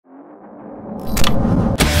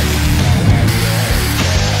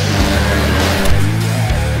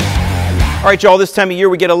All right, y'all, this time of year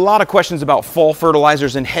we get a lot of questions about fall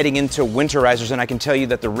fertilizers and heading into winterizers, and I can tell you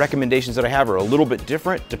that the recommendations that I have are a little bit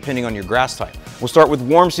different depending on your grass type. We'll start with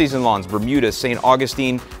warm season lawns: Bermuda, St.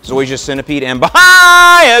 Augustine, Zoysia centipede, and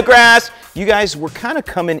Bahia grass. You guys, we're kind of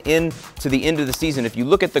coming in to the end of the season. If you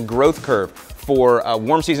look at the growth curve for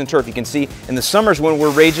warm season turf, you can see in the summers when we're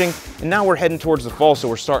raging, and now we're heading towards the fall, so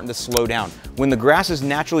we're starting to slow down. When the grass is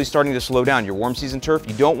naturally starting to slow down, your warm season turf,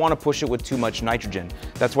 you don't want to push it with too much nitrogen.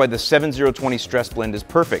 That's why the 7020 stress blend is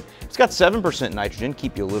perfect. It's got 7% nitrogen,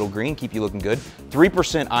 keep you a little green, keep you looking good.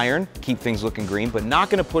 3% iron, keep things looking green, but not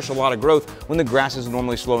going to push a lot of growth when the grass is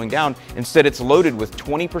normally slowing down. Instead, it's loaded with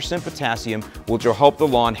 20% potassium, which will help the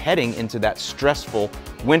lawn heading into that stressful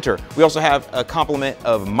winter. We also have a complement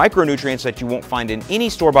of micronutrients that you won't find in any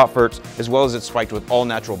store-bought ferts, as well as it's spiked with all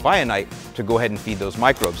natural bionite to go ahead and feed those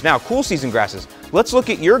microbes. Now, cool season grasses, let's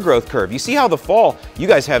look at your growth curve. You see how the fall, you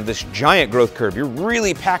guys have this giant growth curve. You're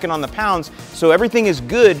really packing on the pounds, so everything is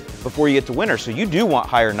good before you get to winter. So you do want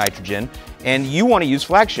higher nitrogen, and you want to use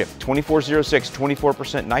Flagship 2406,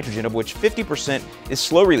 24% nitrogen, of which 50% is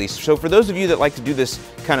slow release. So for those of you that like to do this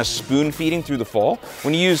kind of spoon feeding through the fall,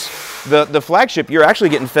 when you use the Flagship, you're actually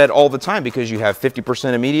getting fed all the time because you have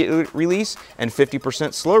 50% immediate release and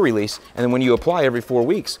 50% slow release. And then when you apply every 4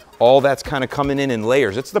 weeks, all that's kind of coming in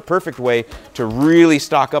layers. It's the perfect way to really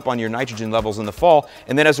stock up on your nitrogen levels in the fall.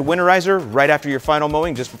 And then as a winterizer, right after your final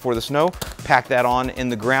mowing, just before the snow, pack that on in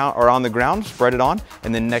the ground or on the ground, spread it on,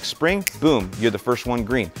 and then next spring, boom, you're the first one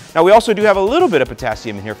green. Now we also do have a little bit of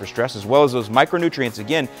potassium in here for stress, as well as those micronutrients.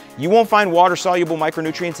 Again, you won't find water-soluble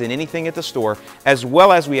micronutrients in anything at the store, as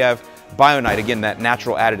well as we have bionite, again, that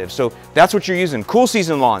natural additive. So that's what you're using. Cool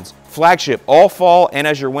season lawns, Flagship, all fall and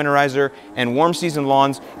as your winterizer, and warm season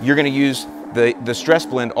lawns, you're gonna use the stress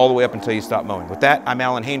blend all the way up until you stop mowing. With that, I'm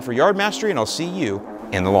Alan Hain for Yard Mastery, and I'll see you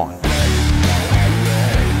in the lawn.